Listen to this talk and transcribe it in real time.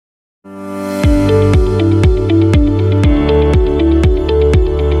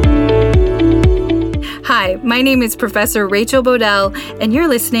My name is Professor Rachel Bodell, and you're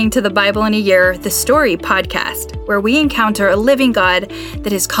listening to the Bible in a Year, the Story podcast, where we encounter a living God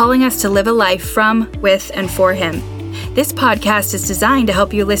that is calling us to live a life from, with, and for Him. This podcast is designed to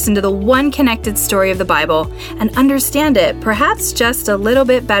help you listen to the one connected story of the Bible and understand it, perhaps just a little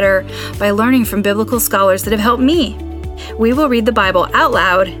bit better, by learning from biblical scholars that have helped me. We will read the Bible out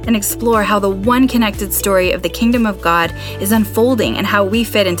loud and explore how the one connected story of the kingdom of God is unfolding and how we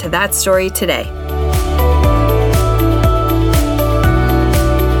fit into that story today.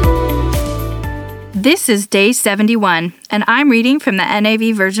 This is day 71, and I'm reading from the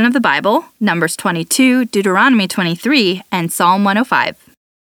NIV version of the Bible, Numbers 22, Deuteronomy 23, and Psalm 105.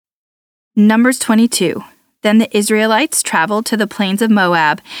 Numbers 22. Then the Israelites traveled to the plains of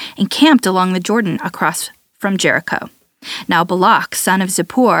Moab and camped along the Jordan across from Jericho. Now Balak, son of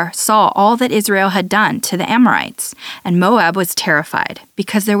Zippor, saw all that Israel had done to the Amorites, and Moab was terrified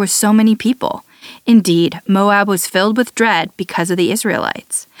because there were so many people. Indeed, Moab was filled with dread because of the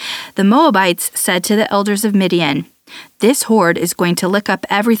Israelites. The Moabites said to the elders of Midian, "This horde is going to lick up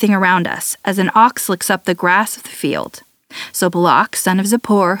everything around us, as an ox licks up the grass of the field." So Balak, son of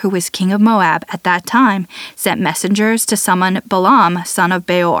Zippor, who was king of Moab at that time, sent messengers to summon Balaam, son of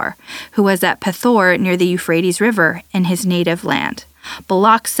Beor, who was at Pethor near the Euphrates River in his native land.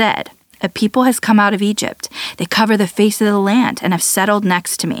 Balak said, "A people has come out of Egypt. They cover the face of the land and have settled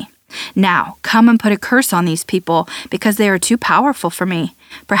next to me. Now, come and put a curse on these people, because they are too powerful for me.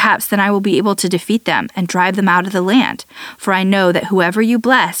 Perhaps then I will be able to defeat them and drive them out of the land. For I know that whoever you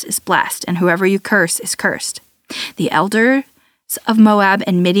bless is blessed, and whoever you curse is cursed." The elders of Moab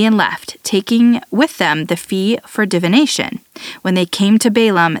and Midian left, taking with them the fee for divination. When they came to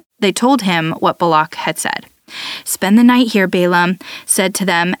Balaam, they told him what Balak had said. "Spend the night here," Balaam said to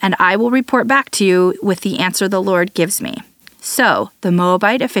them, "and I will report back to you with the answer the Lord gives me." So the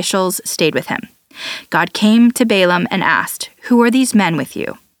Moabite officials stayed with him. God came to Balaam and asked, "Who are these men with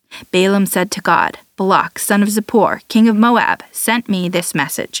you?" Balaam said to God, "Balak, son of Zippor, king of Moab, sent me this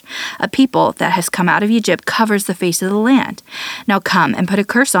message. A people that has come out of Egypt covers the face of the land. Now come and put a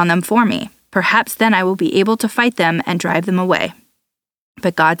curse on them for me. Perhaps then I will be able to fight them and drive them away."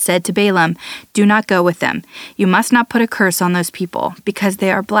 But God said to Balaam, "Do not go with them. You must not put a curse on those people, because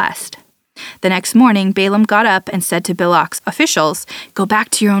they are blessed." The next morning, Balaam got up and said to Balak's officials, "Go back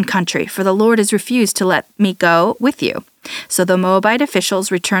to your own country, for the Lord has refused to let me go with you." So the Moabite officials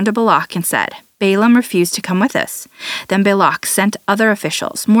returned to Balak and said, "Balaam refused to come with us." Then Balak sent other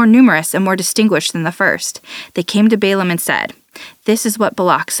officials, more numerous and more distinguished than the first. They came to Balaam and said, "This is what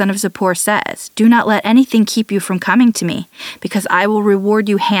Balak, son of Zippor, says. Do not let anything keep you from coming to me, because I will reward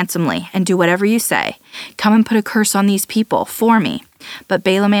you handsomely and do whatever you say. Come and put a curse on these people for me." But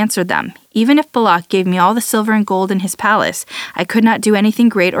Balaam answered them, "Even if Balak gave me all the silver and gold in his palace, I could not do anything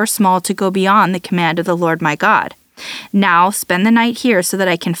great or small to go beyond the command of the Lord my God. Now spend the night here so that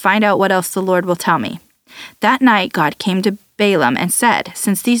I can find out what else the Lord will tell me." That night God came to Balaam and said,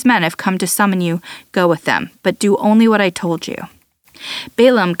 "Since these men have come to summon you, go with them, but do only what I told you."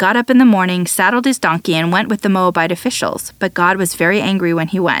 Balaam got up in the morning, saddled his donkey, and went with the Moabite officials. But God was very angry when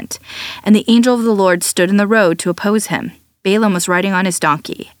he went, and the angel of the Lord stood in the road to oppose him. Balaam was riding on his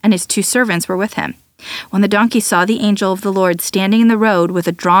donkey, and his 2 servants were with him. When the donkey saw the angel of the Lord standing in the road with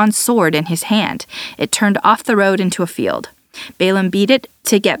a drawn sword in his hand, it turned off the road into a field. Balaam beat it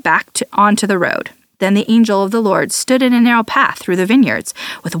to get back onto the road. Then the angel of the Lord stood in a narrow path through the vineyards,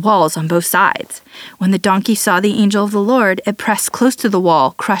 with walls on both sides. When the donkey saw the angel of the Lord, it pressed close to the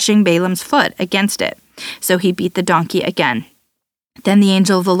wall, crushing Balaam's foot against it. So he beat the donkey again. Then the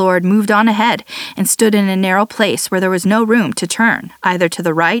angel of the Lord moved on ahead and stood in a narrow place where there was no room to turn, either to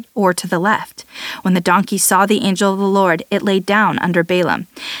the right or to the left. When the donkey saw the angel of the Lord, it lay down under Balaam,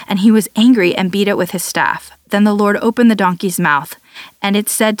 and he was angry and beat it with his staff. Then the Lord opened the donkey's mouth, and it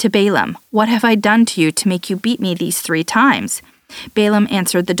said to Balaam, "What have I done to you to make you beat me these 3 times?" Balaam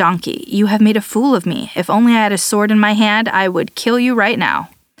answered the donkey, "You have made a fool of me. If only I had a sword in my hand, I would kill you right now."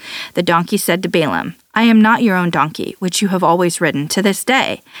 The donkey said to Balaam, "I am not your own donkey, which you have always ridden, to this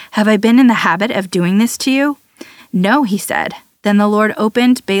day. Have I been in the habit of doing this to you?" "No," he said. Then the Lord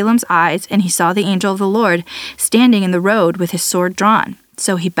opened Balaam's eyes, and he saw the angel of the Lord standing in the road with his sword drawn.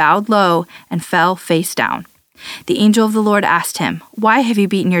 So he bowed low and fell face down. The angel of the Lord asked him, "Why have you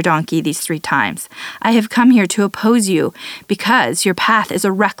beaten your donkey these 3 times? I have come here to oppose you, because your path is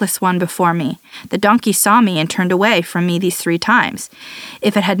a reckless one before me. The donkey saw me and turned away from me these 3 times.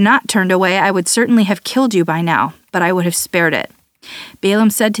 If it had not turned away, I would certainly have killed you by now, but I would have spared it." Balaam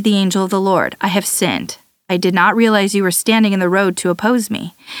said to the angel of the Lord, "I have sinned. I did not realize you were standing in the road to oppose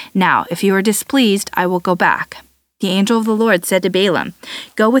me. Now, if you are displeased, I will go back." The angel of the Lord said to Balaam,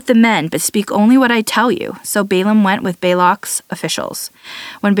 "Go with the men, but speak only what I tell you." So Balaam went with Balak's officials.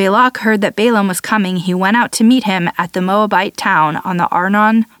 When Balak heard that Balaam was coming, he went out to meet him at the Moabite town on the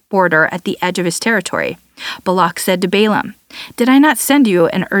Arnon border at the edge of his territory. Balak said to Balaam, "Did I not send you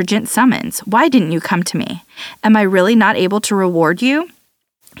an urgent summons? Why didn't you come to me? Am I really not able to reward you?"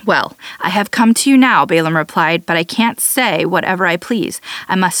 "Well, I have come to you now," Balaam replied, "but I can't say whatever I please.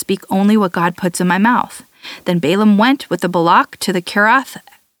 I must speak only what God puts in my mouth." Then Balaam went with the Balak to the Kirath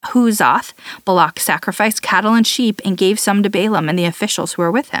Huzoth. Balak sacrificed cattle and sheep and gave some to Balaam and the officials who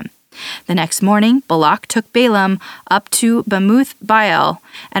were with him. The next morning, Balak took Balaam up to Bamoth Baal,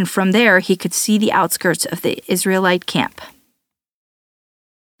 and from there he could see the outskirts of the Israelite camp.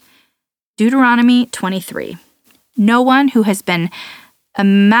 Deuteronomy 23. No one who has been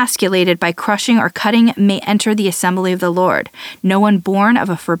emasculated by crushing or cutting may enter the assembly of the Lord. No one born of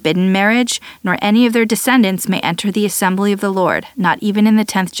a forbidden marriage, nor any of their descendants may enter the assembly of the Lord, not even in the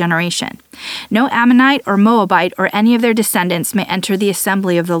 10th generation. No Ammonite or Moabite or any of their descendants may enter the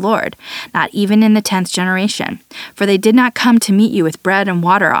assembly of the Lord, not even in the 10th generation. For they did not come to meet you with bread and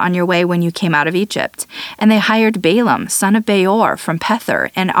water on your way when you came out of Egypt. And they hired Balaam, son of Beor, from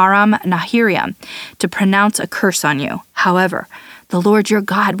Pether and Aram Naharaim, to pronounce a curse on you. However, the Lord your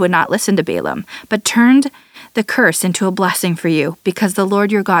God would not listen to Balaam, but turned the curse into a blessing for you, because the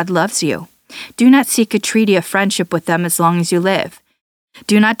Lord your God loves you. Do not seek a treaty of friendship with them as long as you live.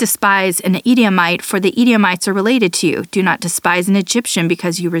 Do not despise an Edomite, for the Edomites are related to you. Do not despise an Egyptian,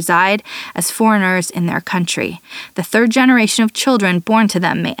 because you reside as foreigners in their country. The 3rd generation of children born to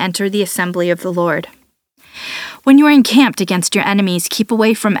them may enter the assembly of the Lord. When you are encamped against your enemies, keep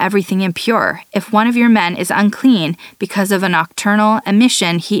away from everything impure. If one of your men is unclean because of a nocturnal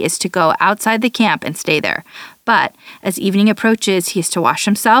emission, he is to go outside the camp and stay there. But as evening approaches, he is to wash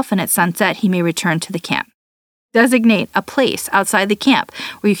himself, and at sunset he may return to the camp. Designate a place outside the camp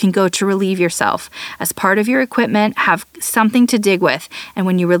where you can go to relieve yourself. As part of your equipment, have something to dig with, and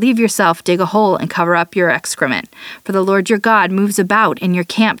when you relieve yourself, dig a hole and cover up your excrement. For the Lord your God moves about in your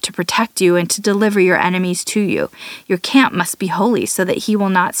camp to protect you and to deliver your enemies to you. Your camp must be holy, so that he will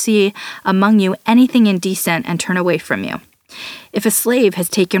not see among you anything indecent and turn away from you. If a slave has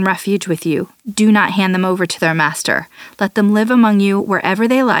taken refuge with you, do not hand them over to their master. Let them live among you wherever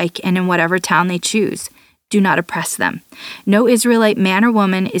they like and in whatever town they choose. Do not oppress them. No Israelite man or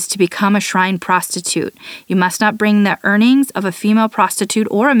woman is to become a shrine prostitute. You must not bring the earnings of a female prostitute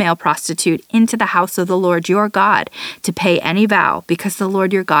or a male prostitute into the house of the Lord your God to pay any vow, because the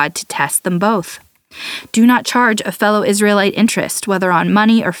Lord your God detests them both. Do not charge a fellow Israelite interest, whether on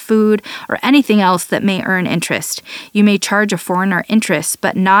money or food or anything else that may earn interest. You may charge a foreigner interest,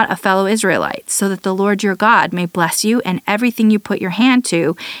 but not a fellow Israelite, so that the Lord your God may bless you and everything you put your hand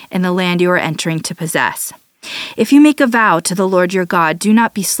to in the land you are entering to possess. If you make a vow to the Lord your God, do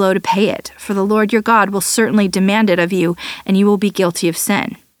not be slow to pay it, for the Lord your God will certainly demand it of you, and you will be guilty of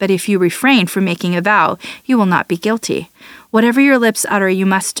sin. But if you refrain from making a vow, you will not be guilty. Whatever your lips utter, you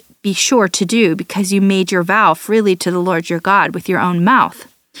must be sure to do, because you made your vow freely to the Lord your God with your own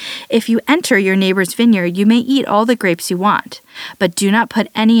mouth. If you enter your neighbor's vineyard, you may eat all the grapes you want, but do not put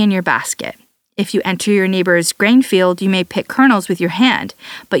any in your basket. If you enter your neighbor's grain field, you may pick kernels with your hand,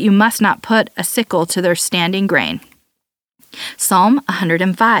 but you must not put a sickle to their standing grain. Psalm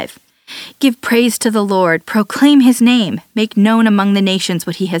 105. Give praise to the Lord, proclaim his name, make known among the nations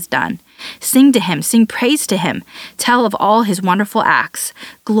what he has done. Sing to him, sing praise to him, tell of all his wonderful acts,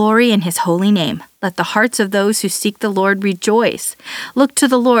 glory in his holy name. Let the hearts of those who seek the Lord rejoice. Look to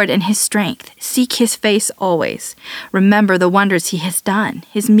the Lord in his strength, seek his face always. Remember the wonders he has done,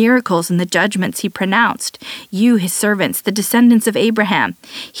 his miracles and the judgments he pronounced. You, his servants, the descendants of Abraham,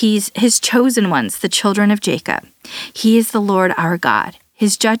 he's his chosen ones, the children of Jacob. He is the Lord our God.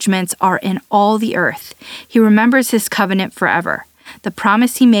 His judgments are in all the earth. He remembers his covenant forever, the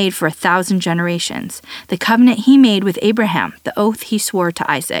promise he made for 1,000 generations, the covenant he made with Abraham, the oath he swore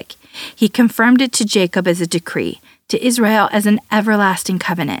to Isaac. He confirmed it to Jacob as a decree, to Israel as an everlasting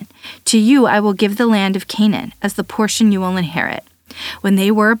covenant. To you I will give the land of Canaan as the portion you will inherit. When they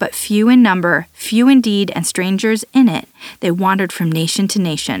were but few in number, few indeed, and strangers in it, they wandered from nation to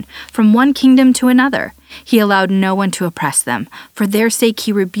nation, from one kingdom to another. He allowed no one to oppress them. For their sake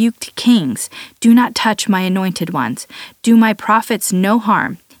he rebuked kings. Do not touch my anointed ones. Do my prophets no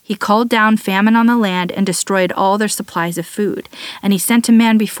harm. He called down famine on the land and destroyed all their supplies of food. And he sent a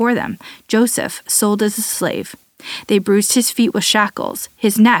man before them, Joseph, sold as a slave. They bruised his feet with shackles.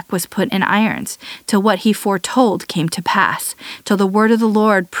 His neck was put in irons, till what he foretold came to pass, till the word of the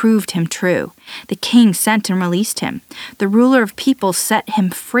Lord proved him true. The king sent and released him. The ruler of peoples set him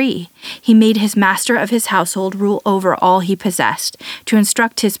free. He made his master of his household rule over all he possessed, to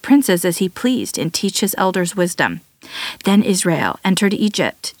instruct his princes as he pleased and teach his elders wisdom. Then Israel entered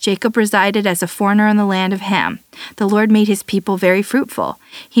Egypt. Jacob resided as a foreigner in the land of Ham. The Lord made his people very fruitful.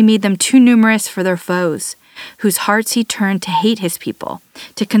 He made them too numerous for their foes, whose hearts he turned to hate his people,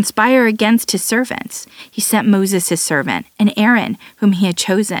 to conspire against his servants. He sent Moses his servant, and Aaron, whom he had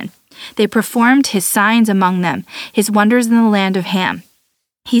chosen. They performed his signs among them, his wonders in the land of Ham.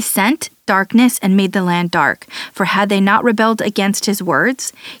 He sent darkness and made the land dark, for had they not rebelled against his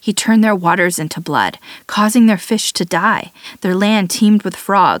words, he turned their waters into blood, causing their fish to die. Their land teemed with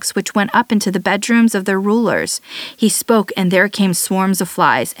frogs, which went up into the bedrooms of their rulers. He spoke, and there came swarms of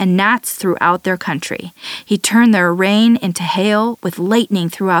flies and gnats throughout their country. He turned their rain into hail, with lightning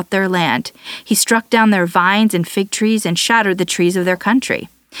throughout their land. He struck down their vines and fig trees and shattered the trees of their country.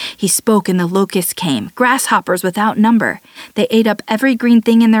 He spoke, and the locusts came, grasshoppers without number. They ate up every green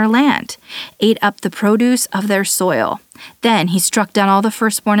thing in their land, ate up the produce of their soil. Then he struck down all the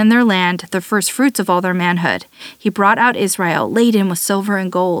firstborn in their land, the firstfruits of all their manhood. He brought out Israel, laden with silver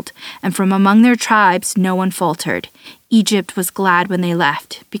and gold, and from among their tribes no one faltered. Egypt was glad when they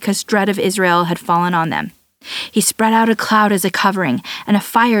left, because dread of Israel had fallen on them. He spread out a cloud as a covering, and a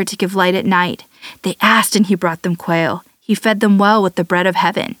fire to give light at night. They asked, and he brought them quail. He fed them well with the bread of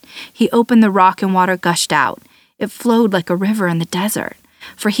heaven. He opened the rock, and water gushed out. It flowed like a river in the desert.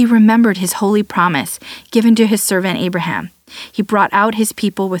 For he remembered his holy promise given to his servant Abraham. He brought out his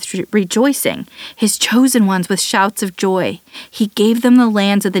people with rejoicing, his chosen ones with shouts of joy. He gave them the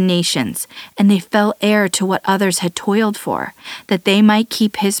lands of the nations, and they fell heir to what others had toiled for, that they might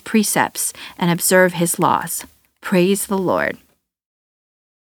keep his precepts and observe his laws. Praise the Lord.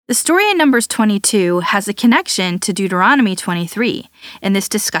 The story in Numbers 22 has a connection to Deuteronomy 23 in this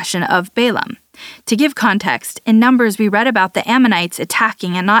discussion of Balaam. To give context, in Numbers we read about the Ammonites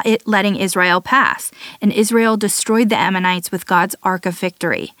attacking and not letting Israel pass, and Israel destroyed the Ammonites with God's Ark of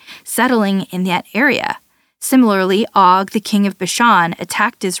Victory, settling in that area. Similarly, Og, the king of Bashan,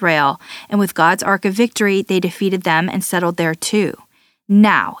 attacked Israel, and with God's Ark of Victory they defeated them and settled there too.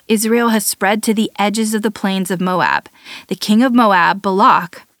 Now, Israel has spread to the edges of the plains of Moab. The king of Moab,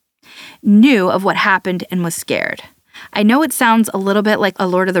 Balak, knew of what happened and was scared. I know it sounds a little bit like a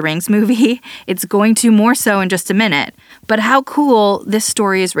Lord of the Rings movie. It's going to more so in just a minute. But how cool this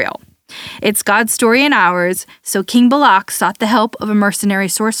story is real. It's God's story and ours, so King Balak sought the help of a mercenary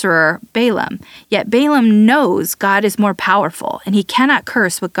sorcerer, Balaam. Yet Balaam knows God is more powerful, and he cannot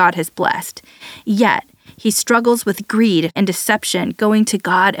curse what God has blessed. Yet, he struggles with greed and deception, going to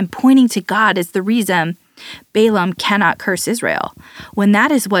God and pointing to God as the reason Balaam cannot curse Israel, when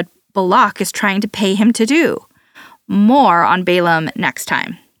that is what Balak is trying to pay him to do. More on Balaam next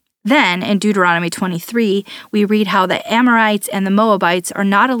time. Then, in Deuteronomy 23, we read how the Amorites and the Moabites are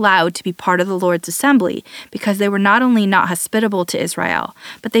not allowed to be part of the Lord's assembly because they were not only not hospitable to Israel,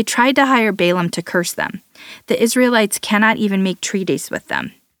 but they tried to hire Balaam to curse them. The Israelites cannot even make treaties with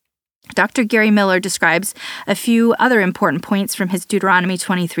them. Dr. Gary Miller describes a few other important points from his Deuteronomy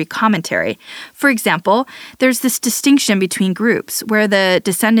 23 commentary. For example, there's this distinction between groups where the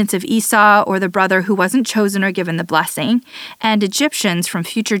descendants of Esau or the brother who wasn't chosen or given the blessing, and Egyptians from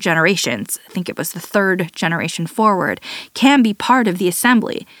future generations, I think it was the third generation forward, can be part of the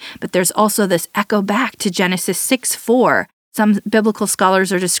assembly. But there's also this echo back to Genesis 6:4. Some biblical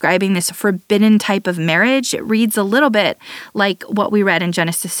scholars are describing this forbidden type of marriage. It reads a little bit like what we read in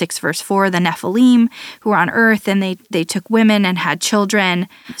Genesis 6, verse 4, the Nephilim, who were on earth, and they took women and had children.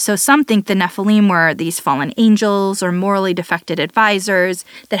 So some think the Nephilim were these fallen angels or morally defected advisors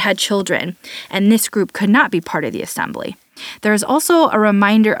that had children, and this group could not be part of the assembly. There is also a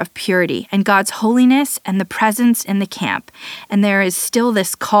reminder of purity and God's holiness and the presence in the camp. And there is still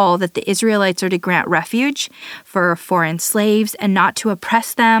this call that the Israelites are to grant refuge for foreign slaves and not to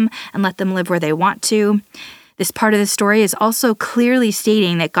oppress them and let them live where they want to. This part of the story is also clearly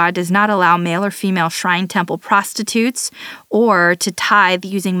stating that God does not allow male or female shrine temple prostitutes or to tithe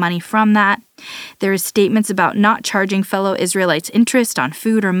using money from that. There is statements about not charging fellow Israelites interest on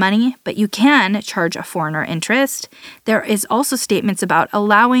food or money, but you can charge a foreigner interest. There is also statements about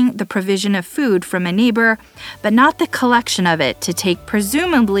allowing the provision of food from a neighbor, but not the collection of it to take,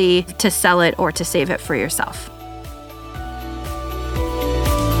 presumably to sell it or to save it for yourself.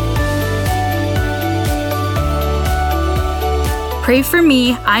 Pray for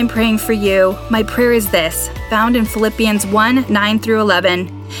me, I'm praying for you. My prayer is this, found in Philippians 1:9-11,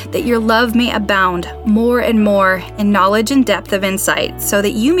 that your love may abound more and more in knowledge and depth of insight, so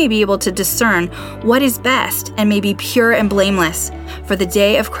that you may be able to discern what is best and may be pure and blameless for the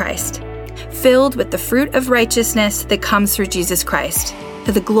day of Christ, filled with the fruit of righteousness that comes through Jesus Christ,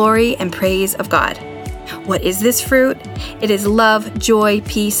 to the glory and praise of God. What is this fruit? It is love, joy,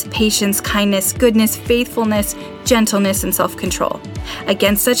 peace, patience, kindness, goodness, faithfulness, gentleness, and self-control.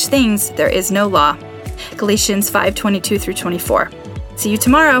 Against such things there is no law. Galatians 5:22-24. See you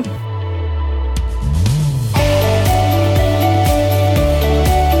tomorrow.